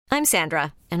I'm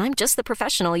Sandra, and I'm just the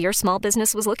professional your small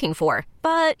business was looking for.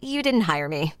 But you didn't hire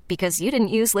me because you didn't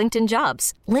use LinkedIn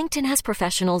Jobs. LinkedIn has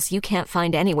professionals you can't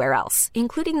find anywhere else,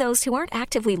 including those who aren't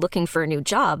actively looking for a new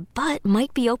job, but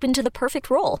might be open to the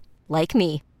perfect role, like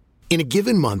me. In a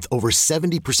given month, over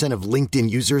 70% of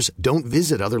LinkedIn users don't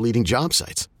visit other leading job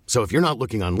sites. So if you're not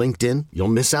looking on LinkedIn, you'll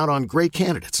miss out on great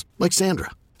candidates like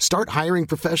Sandra. Start hiring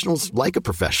professionals like a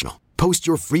professional. Post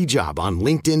your free job on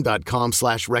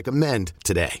linkedin.com/recommend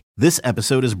today. This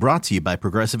episode is brought to you by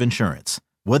Progressive Insurance.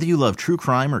 Whether you love true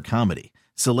crime or comedy,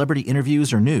 celebrity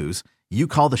interviews or news, you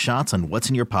call the shots on what's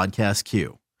in your podcast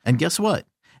queue. And guess what?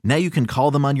 Now you can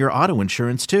call them on your auto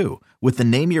insurance too with the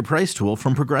Name Your Price tool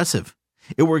from Progressive.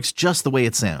 It works just the way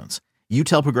it sounds. You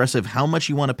tell Progressive how much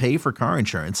you want to pay for car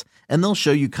insurance, and they'll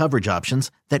show you coverage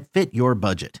options that fit your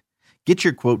budget. Get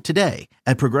your quote today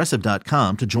at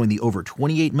Progressive.com to join the over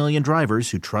 28 million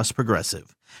drivers who trust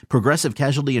Progressive. Progressive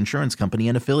Casualty Insurance Company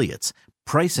and Affiliates.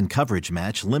 Price and coverage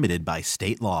match limited by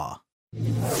state law.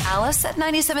 Alice at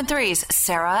 97.3's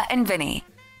Sarah and Vinny.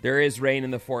 There is rain in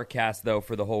the forecast, though,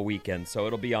 for the whole weekend, so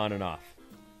it'll be on and off.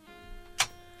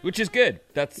 Which is good.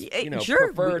 That's, sure.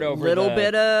 preferred over little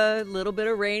bit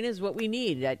of rain is what we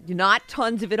need. Not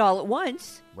tons of it all at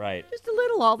once. Right. Just a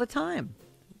little all the time.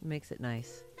 Makes it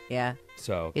nice. Yeah.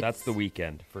 So that's the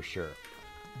weekend for sure.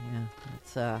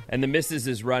 Yeah. And the missus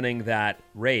is running that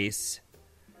race.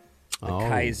 The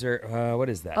Kaiser. What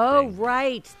is that? Oh, thing?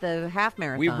 right. The half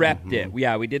marathon. We repped it.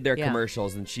 Yeah, we did their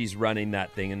commercials, and she's running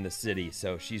that thing in the city.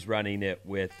 So she's running it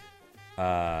with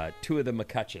two of the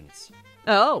McCutcheons.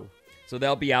 Oh. So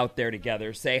they'll be out there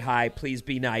together. Say hi. Please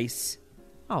be nice.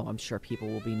 Oh, I'm sure people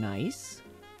will be nice.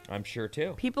 I'm sure,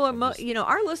 too. People are,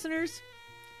 our listeners,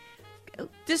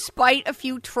 despite a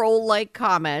few troll-like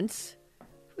comments,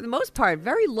 for the most part,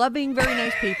 very loving, very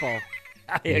nice people.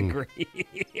 I agree.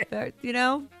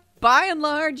 By and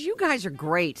large, you guys are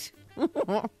great.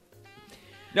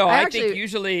 No, I think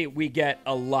usually we get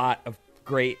a lot of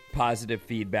great positive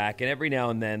feedback, and every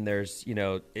now and then there's, you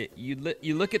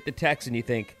look at the text and you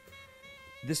think,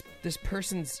 this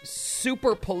person's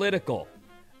super political,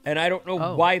 and I don't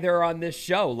know why they're on this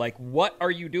show. Like, what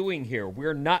are you doing here?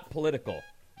 We're not political.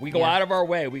 We go out of our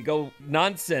way. We go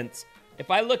nonsense. If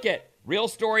I look at real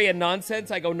story and nonsense,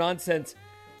 I go nonsense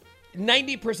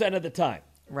 90% of the time.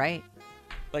 Right.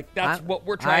 Like, that's what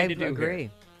we're trying to do. I agree.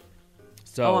 Here.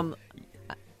 So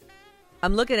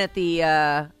I'm looking at the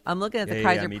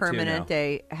Kaiser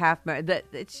Permanente half marathon.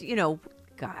 It's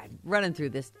God, running through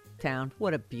this town.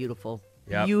 What a beautiful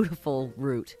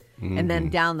route. Mm-hmm. And then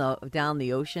down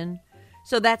the ocean.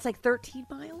 So that's like 13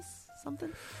 miles,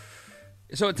 something.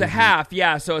 So it's a half,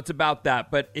 so it's about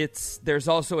that. But there's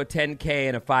also a 10K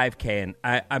and a 5K,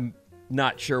 and I'm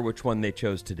not sure which one they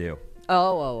chose to do.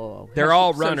 Oh. They're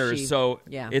all runners, so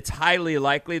it's highly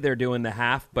likely they're doing the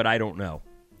half, but I don't know.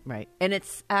 Right. And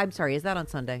I'm sorry, is that on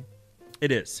Sunday?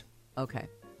 It is. Okay.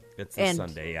 It's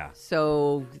Sunday, yeah.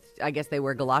 So I guess they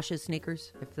wear galoshes,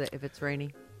 sneakers, if it's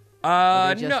rainy?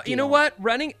 No, you know what?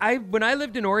 Running, when I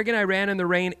lived in Oregon, I ran in the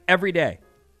rain every day.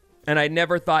 And I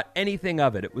never thought anything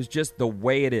of it. It was just the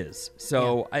way it is.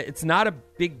 So it's not a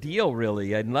big deal,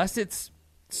 really, unless it's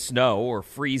snow or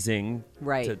freezing,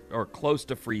 right, or close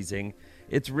to freezing.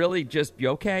 It's really just,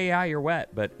 you're wet,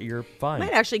 but you're fine.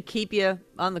 Might actually keep you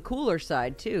on the cooler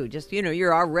side, too. Just,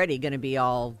 you're already going to be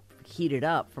all heated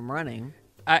up from running.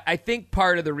 I think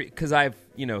part of because I've,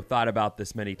 thought about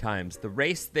this many times, the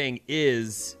race thing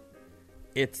it's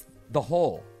the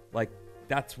whole, like,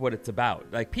 that's what it's about.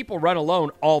 Like, people run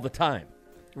alone all the time.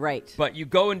 Right. But you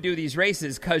go and do these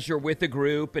races because you're with a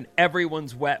group and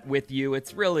everyone's wet with you.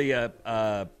 It's really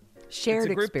a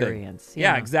shared experience.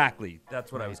 Yeah, exactly.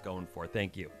 That's what I was going for.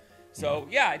 Thank you. So,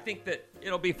 I think that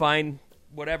it'll be fine.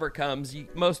 Whatever comes.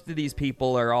 Most of these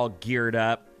people are all geared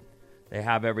up. They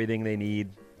have everything they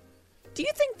need. Do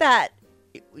you think that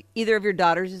either of your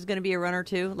daughters is going to be a runner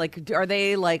too? Like, are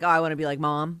they like, I want to be like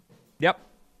mom? Yep.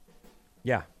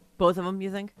 Yeah. Both of them, you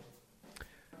think?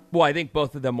 Well, I think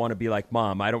both of them want to be like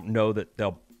mom. I don't know that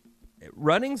they'll...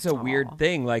 Running's a weird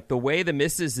thing. Like, the way the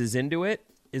missus is into it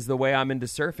is the way I'm into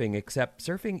surfing, except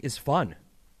surfing is fun.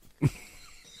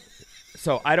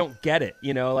 So I don't get it.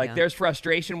 There's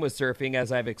frustration with surfing,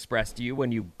 as I've expressed to you,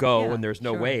 when you go and there's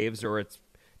no waves or it's,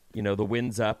 the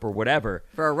wind's up or whatever.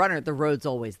 For a runner, the road's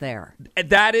always there.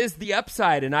 That is the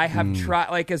upside, and I have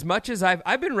tried... Like, as much as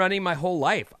I've been running my whole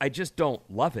life, I just don't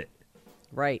love it.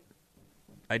 Right.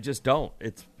 I just don't.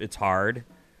 It's hard.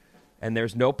 And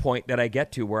there's no point that I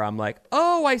get to where I'm like,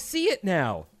 oh, I see it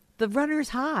now. The runner's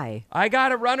high. I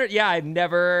got a runner. Yeah, I've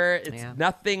never, it's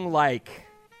nothing like,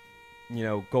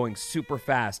 going super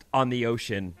fast on the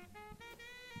ocean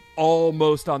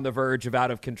almost on the verge of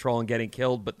out of control and getting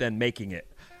killed, but then making it.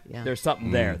 Yeah. There's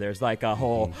something there. There's like a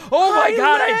whole, oh my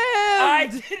God, I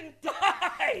didn't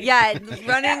die. Yeah,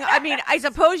 running, I mean, I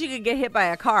suppose you could get hit by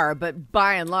a car, but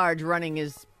by and large, running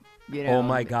is, oh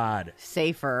my God,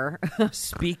 safer.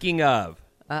 Speaking of.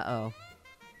 Uh-oh.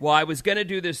 Well, I was going to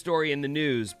do this story in the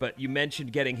news, but you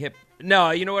mentioned getting hit.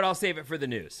 No, you know what? I'll save it for the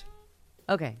news.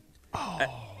 Okay.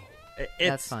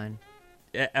 That's fine.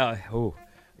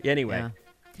 Anyway.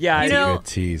 Yeah. Good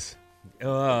tease.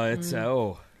 Oh, it's,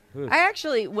 I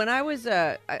actually, when I was,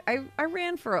 I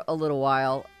ran for a little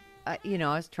while. I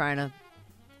was trying to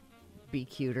be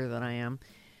cuter than I am.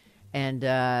 And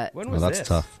when was that's this?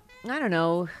 tough. I don't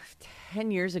know.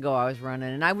 10 years ago, I was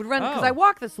running, and I would run because I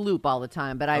walk this loop all the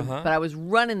time. But I was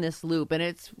running this loop, and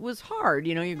it was hard.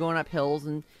 You're going up hills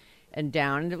and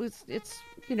down, and it was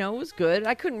good.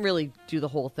 I couldn't really do the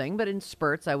whole thing, but in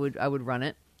spurts, I would run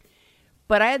it.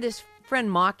 But I had this friend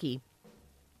Maki,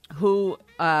 who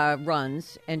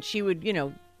runs, and she would,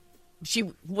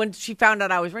 when she found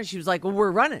out I was running, she was like, "Well,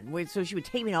 we're running." So she would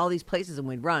take me to all these places, and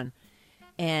we'd run.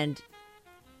 And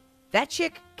that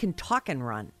chick can talk and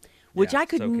run, which I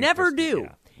could never do.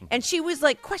 Yeah. And she was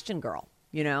like question girl,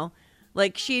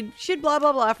 like she'd blah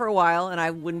blah blah for a while, and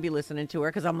I wouldn't be listening to her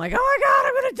because I'm like, oh my God,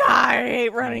 I'm gonna die. I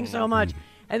hate running so much.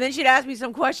 And then she'd ask me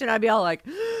some question, I'd be all like,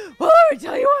 well, let me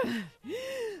tell you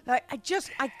what, I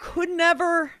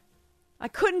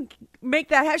couldn't make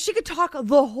that happen. She could talk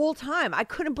the whole time. I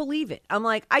couldn't believe it. I'm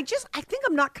like, I think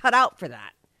I'm not cut out for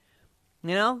that.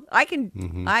 I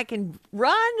can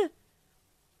run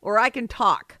or I can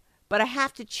talk, but I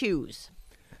have to choose.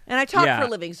 And I talk for a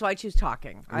living, so I choose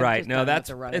talking. Right. No,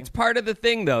 it's part of the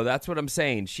thing, though. That's what I'm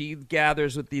saying. She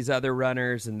gathers with these other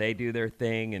runners, and they do their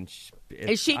thing. And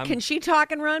can she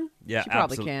talk and run? Yeah, she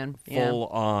probably can. Full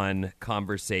on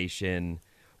conversation.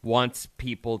 Wants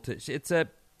people to.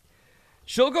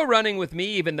 She'll go running with me,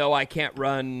 even though I can't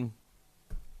run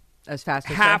as fast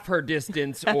as half her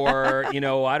distance, or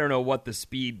I don't know what the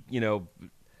speed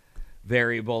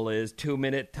variable is,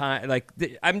 2-minute time. Like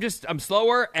I'm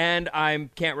slower and I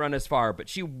can't run as far, but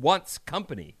she wants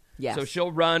company. Yes. So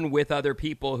she'll run with other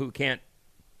people who can't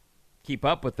keep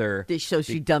up with her. So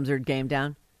she dumbs her game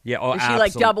down. Yeah. Oh, Does she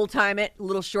like double time it,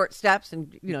 little short steps,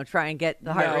 and try and get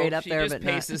the heart rate up there? She just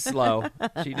paces slow.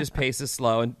 She just paces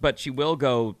slow, but she will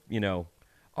go.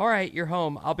 All right, you're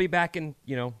home. I'll be back in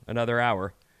another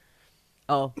hour.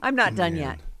 Oh, I'm not done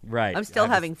yet. Right. I'm still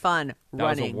having fun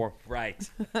running. Right.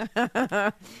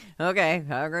 Okay.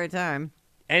 Have a great time.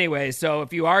 Anyway, so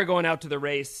if you are going out to the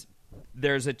race,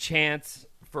 there's a chance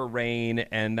for rain,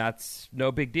 and that's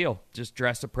no big deal. Just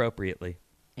dress appropriately.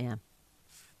 Yeah.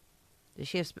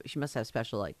 She must have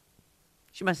special,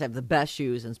 she must have the best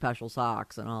shoes and special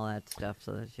socks and all that stuff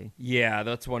so that she... Yeah,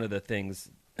 that's one of the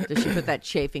things. Does she put that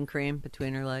chafing cream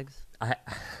between her legs? I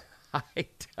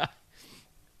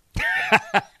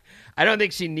don't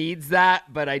think she needs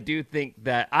that, but I do think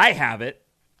that I have it.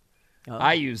 Oh.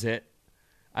 I use it.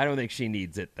 I don't think she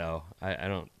needs it, though. I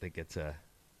don't think it's a...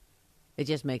 It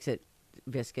just makes it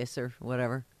viscous or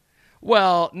whatever?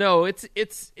 Well, no, it's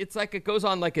like it goes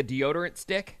on like a deodorant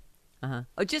stick. Uh-huh.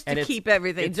 Oh, just to keep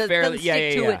everything. It doesn't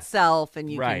stick to itself,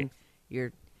 and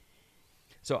you're...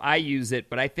 So I use it,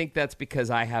 but I think that's because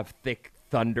I have thick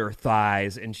thunder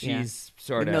thighs, and she's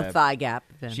sort of... no thigh gap.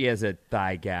 Then. She has a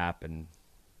thigh gap, and...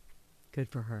 Good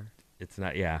for her. It's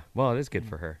not, well, it is good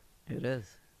for her. It is.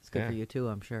 It's good for you, too,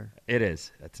 I'm sure. It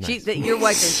is. That's nice. Your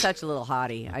wife is such a little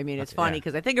hottie. I mean, it's funny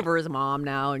because I think of her as a mom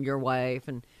now and your wife.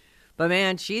 But,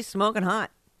 man, she's smoking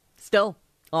hot. Still.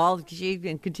 All she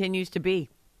continues to be.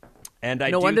 And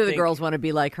no wonder the girls want to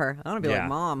be like her. I want to be like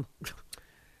Mom.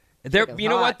 You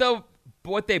know what, though?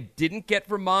 What they didn't get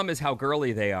from Mom is how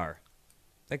girly they are.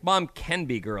 Like, Mom can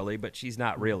be girly, but she's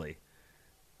not really.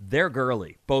 They're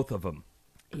girly, both of them.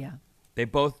 Yeah. They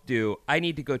both do. I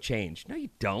need to go change. No, you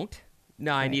don't.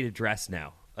 No, I need a dress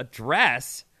now. A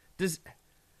dress? Does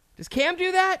Cam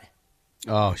do that?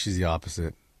 Oh, she's the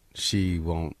opposite. She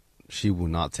will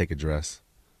not take a dress.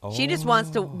 Oh. She just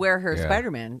wants to wear her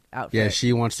Spider-Man outfit. Yeah,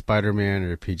 she wants Spider-Man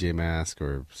or PJ Masks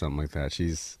or something like that.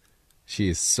 She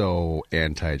is so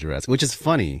anti-dress, which is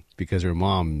funny because her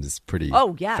mom is pretty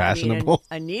fashionable.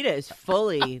 I mean, Anita is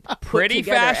fully pretty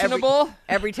fashionable.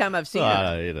 Every time I've seen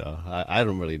her. I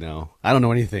don't really know. I don't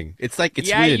know anything. It's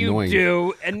really annoying. Yeah,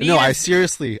 you do. No,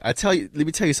 let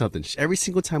me tell you something. Every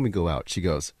single time we go out, she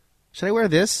goes, should I wear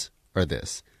this or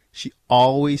this? She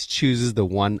always chooses the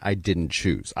one I didn't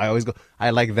choose. I always go, I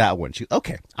like that one.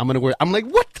 Okay, I'm going to wear it. I'm like,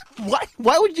 what?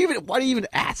 Why do you even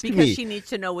ask me? Because she needs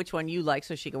to know which one you like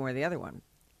so she can wear the other one.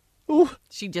 Ooh.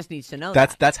 She just needs to know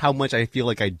That's how much I feel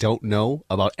like I don't know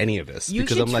about any of this. You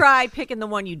because should I'm try picking the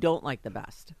one you don't like the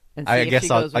best. And see I if guess she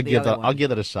goes with the other one. I'll give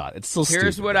that a shot. It's still stupid.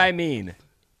 Here's what I mean.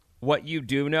 What you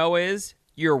do know is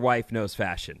your wife knows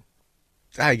fashion.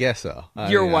 I guess so.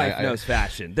 Your wife knows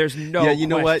fashion. There's no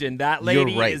question. That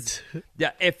lady You're right. is.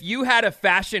 Yeah, if you had a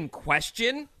fashion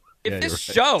question, if this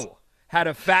show had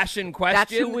a fashion question,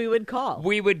 that's who we would call.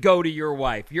 We would go to your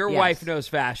wife. Your wife knows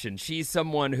fashion. She's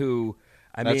someone who,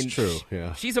 that's true.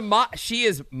 Yeah. She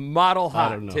is model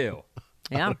hot too.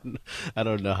 Yeah. I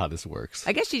don't know how this works.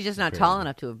 I guess she's just not tall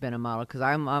enough to have been a model because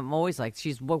I'm always like,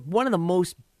 she's one of the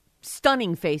most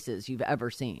stunning faces you've ever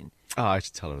seen. Oh, I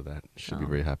should tell her that. She'll be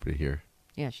very happy to hear.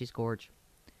 Yeah, she's gorge.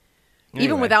 Anyway.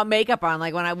 Even without makeup on,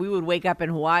 like when we would wake up in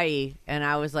Hawaii, and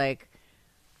I was like,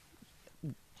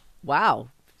 "Wow,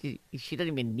 she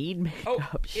doesn't even need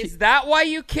makeup." Is that why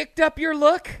you kicked up your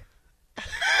look?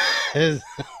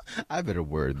 I better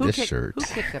wear this shirt. Who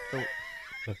kicked up the?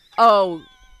 Oh,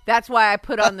 that's why I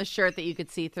put on the shirt that you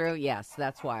could see through. Yes,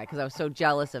 that's why, because I was so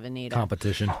jealous of Anita.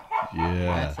 Competition.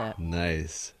 Yeah, that's it.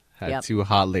 Nice. Had two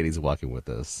hot ladies walking with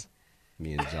us.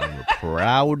 Me and John were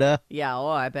proud. Yeah,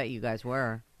 I bet you guys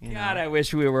were. God, I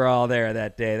wish we were all there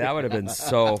that day. That would have been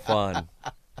so fun.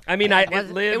 I mean, it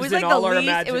lives in all our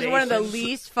imaginations. It was one of the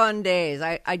least fun days.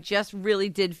 I just really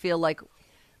did feel like,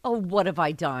 oh, what have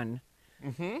I done?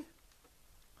 Mm-hmm.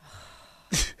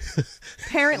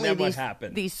 Apparently,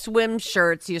 these swim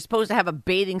shirts, you're supposed to have a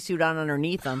bathing suit on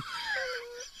underneath them.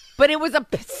 But it was a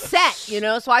set,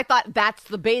 so I thought that's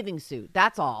the bathing suit.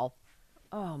 That's all.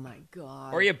 Oh, my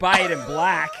God. Or you buy it in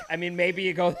black. I mean, maybe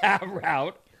you go that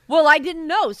route. Well, I didn't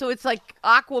know. So it's like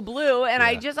aqua blue. And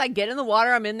I get in the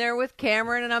water. I'm in there with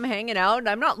Cameron and I'm hanging out. And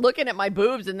I'm not looking at my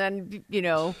boobs. And then,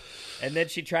 And then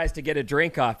she tries to get a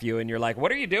drink off you. And you're like,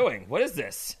 what are you doing? What is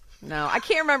this? No, I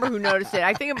can't remember who noticed it.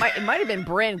 I think it might have been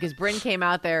Bryn, because Bryn came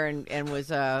out there and was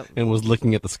and was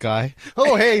looking at the sky.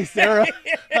 Oh, hey, Sarah,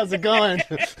 how's it going?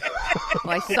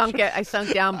 Well, I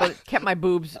sunk down, but kept my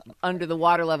boobs under the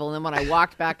water level. And then when I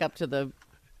walked back up to the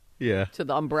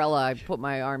umbrella, I put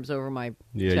my arms over my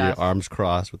chest. Your arms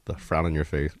crossed with the frown on your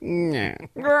face.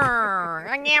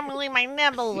 I can't believe my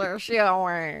nipples are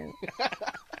showing.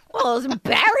 Well, it was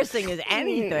embarrassing as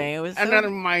anything. It was another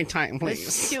Mai Tai,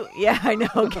 please. Yeah, I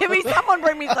know. Someone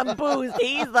bring me some booze.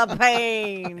 Ease the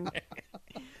pain.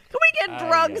 Can we get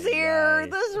drugs here?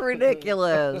 This is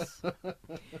ridiculous.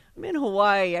 I'm in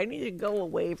Hawaii. I need to go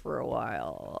away for a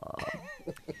while.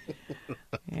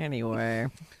 Anyway.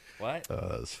 What?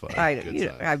 That's fun.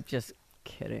 I'm just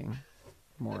kidding,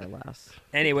 more or less.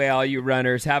 Anyway, all you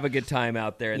runners, have a good time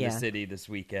out there in the city this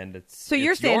weekend. So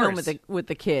you're staying home with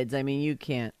the kids. I mean, you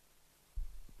can't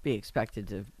be expected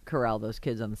to corral those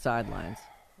kids on the sidelines.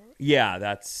 Yeah,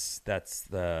 that's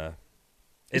the.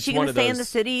 Is she going to stay in the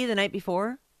city the night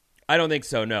before? I don't think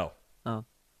so. No. Oh.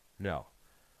 No.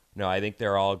 I think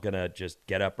they're all gonna just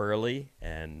get up early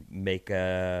and make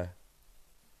a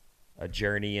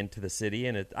journey into the city,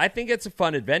 and I think it's a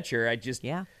fun adventure. It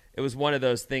was one of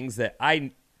those things that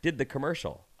I did the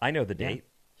commercial. I know the date.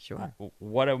 Sure.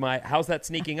 How's that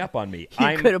sneaking up on me?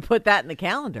 You could have put that in the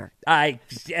calendar. And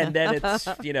then it's,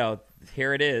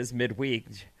 here it is midweek.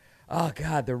 Oh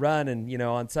God, the run. And,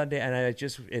 on Sunday. And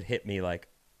it hit me like,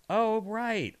 oh,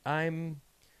 right. I'm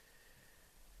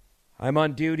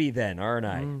on duty then, aren't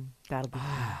I? That'll be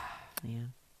fun. Yeah.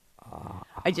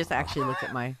 I just actually looked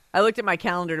at my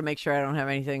calendar to make sure I don't have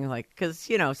anything because,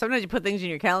 sometimes you put things in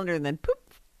your calendar and then poof,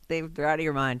 they're out of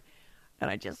your mind. And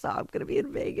I just saw I'm going to be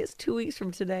in Vegas 2 weeks from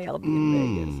today. I'll be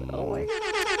in Vegas. Oh, my God.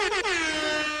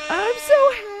 I'm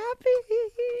so happy.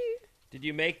 Did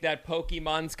you make that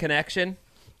Pokemon's connection?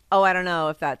 Oh, I don't know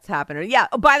if that's happened. Yeah.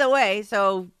 Oh, by the way,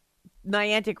 so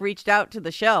Niantic reached out to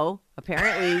the show.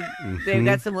 Apparently, they've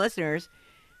got some listeners,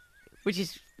 which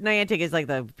is Niantic is like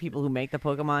the people who make the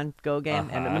Pokemon Go game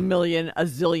and a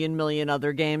zillion million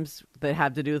other games that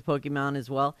have to do with Pokemon as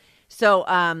well. So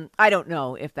I don't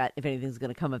know if anything's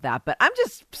going to come of that, but I'm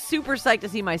just super psyched to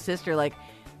see my sister. Like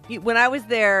when I was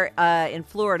there in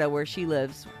Florida, where she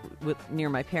lives near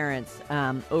my parents,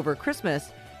 over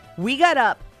Christmas, we got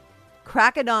up,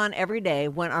 crack of dawn every day,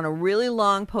 went on a really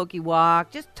long Poke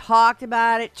Walk, just talked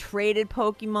about it, traded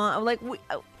Pokemon. I'm like,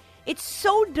 it's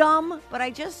so dumb, but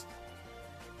it's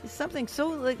something so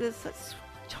like this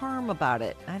charm about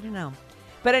it. I don't know.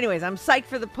 But anyways, I'm psyched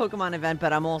for the Pokemon event,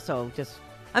 but I'm also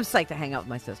I'm psyched to hang out with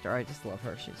my sister. I just love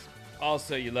her.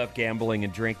 Also, you love gambling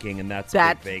and drinking, and that's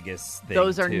a big Vegas thing.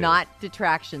 Those are not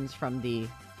detractions from the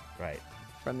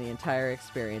entire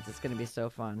experience. It's going to be so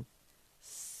fun.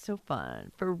 So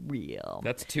fun. For real.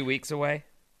 That's 2 weeks away?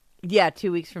 Yeah,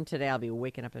 2 weeks from today, I'll be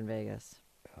waking up in Vegas.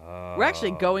 We're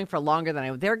actually going for longer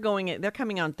than they're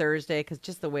coming on Thursday because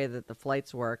just the way that the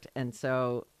flights worked. And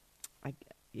so I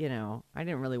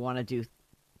didn't really want to do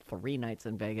 3 nights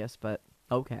in Vegas, but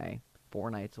okay,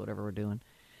 4 nights, whatever we're doing.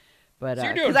 But so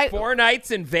you're doing 4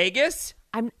 nights in Vegas?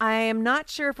 I am not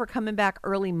sure if we're coming back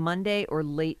early Monday or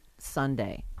late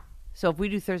Sunday. So if we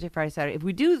do Thursday, Friday, Saturday, if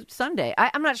we do Sunday,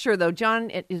 I'm not sure though. John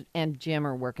and Jim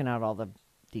are working out all the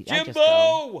details.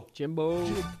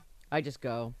 Jimbo. I just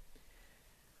go.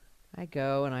 I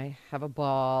go and I have a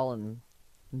ball and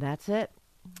that's it.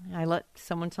 I let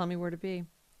someone tell me where to be.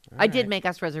 I did make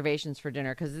us reservations for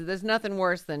dinner because there's nothing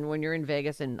worse than when you're in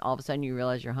Vegas and all of a sudden you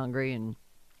realize you're hungry and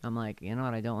I'm like, you know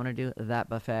what, I don't want to do that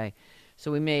buffet.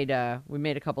 So we made a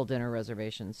couple dinner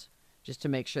reservations just to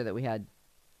make sure that we had,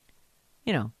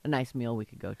 a nice meal we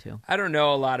could go to. I don't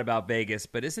know a lot about Vegas,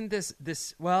 but isn't this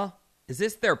is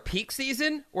this their peak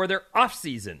season or their off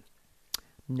season?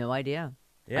 No idea.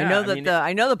 Yeah,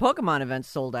 I know the Pokemon event's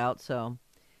sold out, so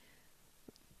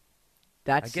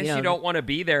that's. I guess you don't want to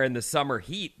be there in the summer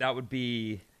heat. That would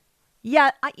be.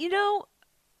 Yeah, that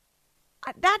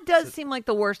does seem like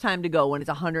the worst time to go when it's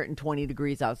 120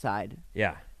 degrees outside.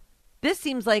 Yeah. This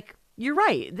seems like you're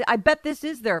right. I bet this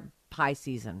is their high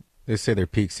season. They say their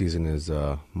peak season is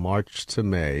March to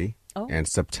May and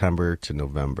September to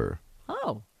November.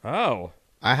 Oh.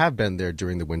 I have been there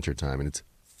during the winter time, and it's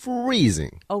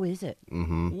freezing. Oh, is it?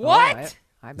 Mm-hmm. What?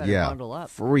 I better bundle up.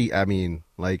 I mean,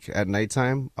 like at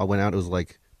nighttime, I went out. It was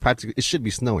like practically. It should be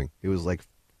snowing. It was like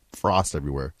frost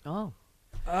everywhere. Oh,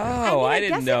 I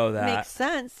didn't know that. It makes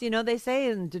sense. They say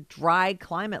in a dry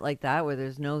climate like that, where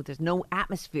there's no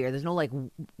atmosphere, there's no like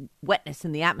wetness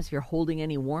in the atmosphere holding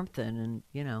any warmth in,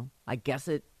 and I guess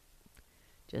it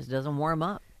just doesn't warm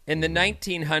up. In the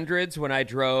 1900s, when I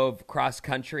drove cross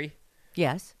country.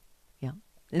 Yes. Yeah.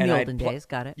 In the olden days,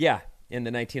 got it. Yeah, in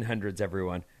the 1900s,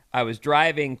 everyone. I was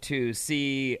driving to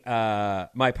see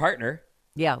my partner.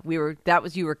 Yeah,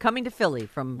 you were coming to Philly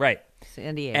from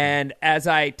San Diego. And as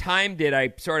I timed it, I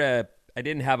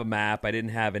didn't have a map. I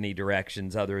didn't have any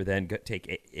directions other than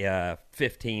take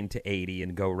 15 to 80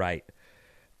 and go right.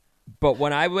 But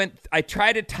when I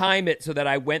tried to time it so that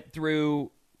I went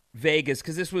through Vegas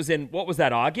because this was in, what was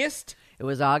that, August? It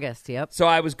was August, yep. So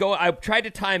I tried to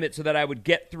time it so that I would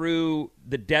get through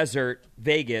the desert,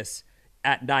 Vegas,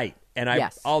 at night. And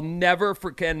I'll never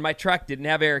forget, my truck didn't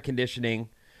have air conditioning.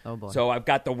 Oh boy. So I've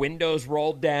got the windows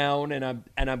rolled down and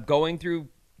I'm going through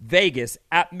Vegas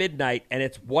at midnight and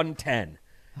it's 1:10.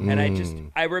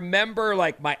 And I remember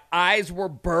like my eyes were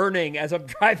burning as I'm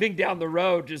driving down the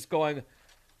road just going,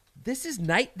 this is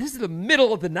the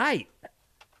middle of the night.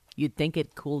 You'd think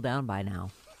it'd cool down by now.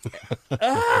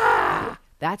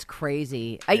 That's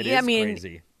crazy.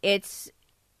 Crazy.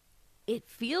 It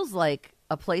feels like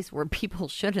a place where people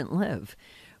shouldn't live.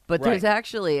 But there's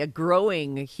actually a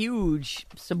growing, huge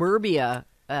suburbia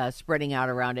spreading out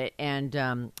around it, and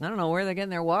I don't know where they're getting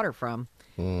their water from.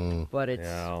 But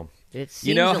it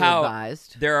seems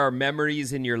ill-advised. There are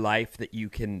memories in your life that you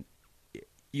can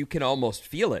almost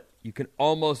feel it. You can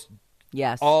almost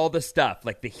all the stuff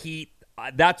like the heat.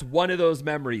 That's one of those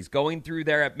memories. Going through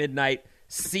there at midnight,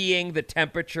 seeing the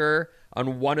temperature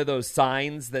on one of those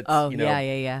signs that's on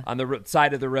the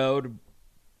side of the road,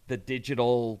 the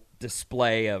digital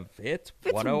display of it's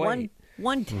 108.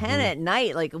 110 at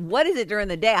night. Like, what is it during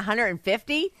the day?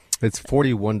 150? It's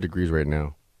 41 degrees right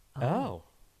now. Oh.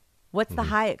 What's the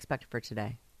high expected for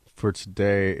today? For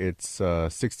today, it's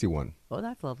 61. Oh,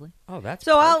 that's lovely. Oh, that's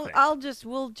so perfect.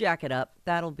 we'll jack it up.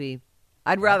 That'll be.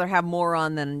 I'd rather have more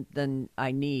on than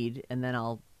I need, and then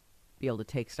I'll be able to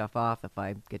take stuff off if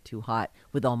I get too hot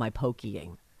with all my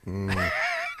poking.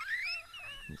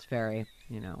 It's very,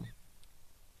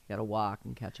 got to walk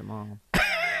and catch them all.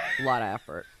 A lot of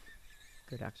effort.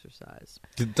 Good exercise.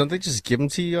 Don't they just give them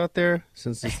to you out there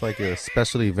since it's like a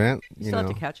special event? You still have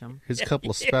to catch them. Here's a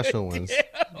couple of special ones.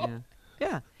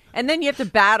 Yeah. And then you have to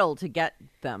battle to get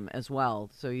them as well.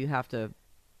 So you have to.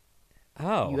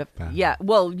 Oh.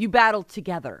 Well, you battle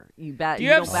together. Do you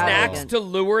have snacks to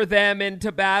lure them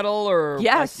into battle? Or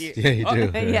yes. Yeah, you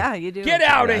do. Yeah, you do. Get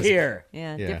out of here.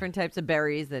 Yeah, different types of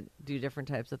berries that do different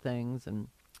types of things, and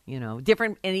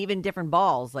different, and even different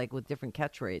balls, like with different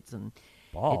catch rates and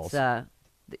balls. It's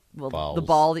the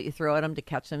ball that you throw at them to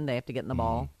catch them, they have to get in the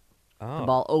ball. The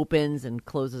ball opens and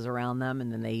closes around them,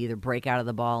 and then they either break out of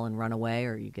the ball and run away,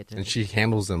 or you get to. And she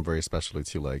handles them very specially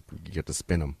too. Like you get to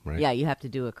spin them, right? Yeah, you have to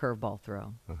do a curveball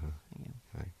throw.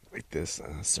 Like this,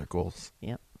 circles.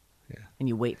 Yep. Yeah. And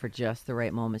you wait for just the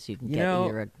right moment so you can get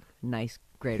your nice,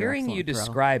 great. Hearing you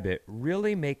describe it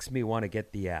really makes me want to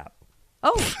get the app.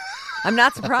 Oh, I'm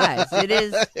not surprised. It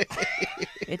is.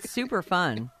 It's super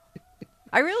fun.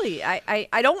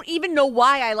 I don't even know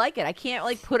why I like it. I can't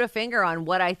like put a finger on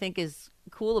what I think is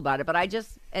cool about it, but I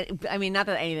mean, not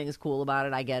that anything is cool about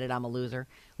it. I get it. I'm a loser.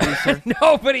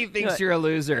 Nobody thinks you're a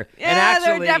loser. Yeah, and actually,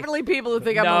 there are definitely people who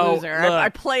think I'm a loser. I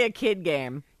play a kid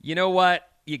game. You know what?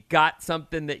 You got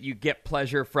something that you get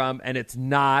pleasure from, and it's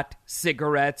not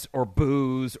cigarettes or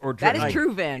booze or drugs. That is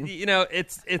true, Vin. You know,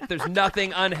 there's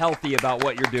nothing unhealthy about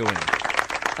what you're doing.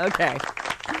 Okay.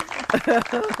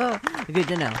 Good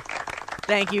to know.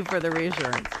 Thank you for the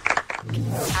reassurance.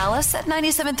 Alice at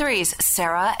 97.3's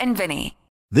Sarah and Vinny.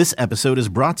 This episode is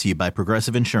brought to you by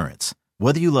Progressive Insurance.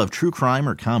 Whether you love true crime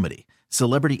or comedy,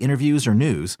 celebrity interviews or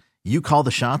news, you call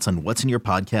the shots on what's in your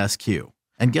podcast queue.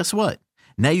 And guess what?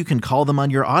 Now you can call them on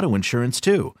your auto insurance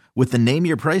too with the Name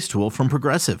Your Price tool from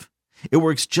Progressive. It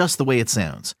works just the way it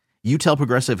sounds. You tell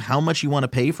Progressive how much you want to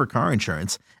pay for car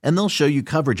insurance, and they'll show you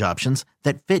coverage options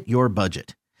that fit your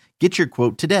budget. Get your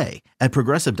quote today at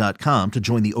Progressive.com to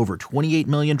join the over 28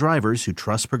 million drivers who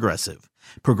trust Progressive.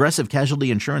 Progressive Casualty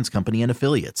Insurance Company and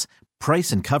Affiliates.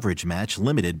 Price and coverage match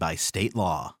limited by state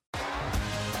law.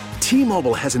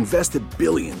 T-Mobile has invested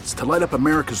billions to light up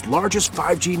America's largest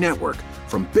 5G network,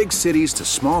 from big cities to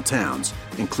small towns,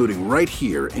 including right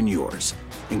here in yours.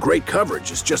 And great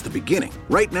coverage is just the beginning.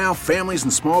 Right now, families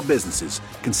and small businesses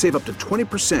can save up to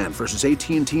 20% versus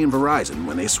AT&T and Verizon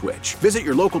when they switch. Visit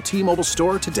your local T-Mobile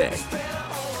store today.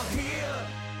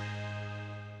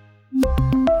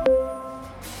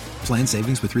 Plan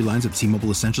savings with 3 lines of T-Mobile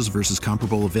Essentials versus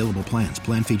comparable available plans.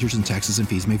 Plan features and taxes and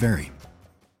fees may vary.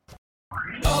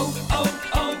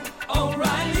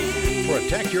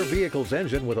 Protect your vehicle's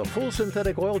engine with a full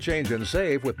synthetic oil change and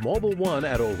save with Mobil 1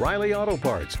 at O'Reilly Auto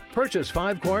Parts. Purchase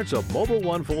 5 quarts of Mobil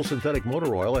 1 full synthetic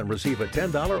motor oil and receive a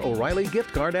 $10 O'Reilly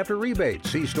gift card after rebate.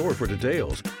 See store for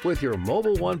details. With your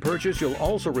Mobil 1 purchase, you'll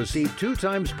also receive 2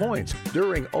 times points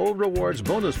during O Rewards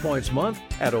Bonus Points Month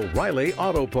at O'Reilly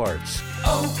Auto Parts.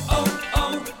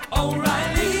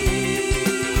 O'Reilly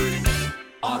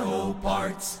Auto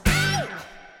Parts.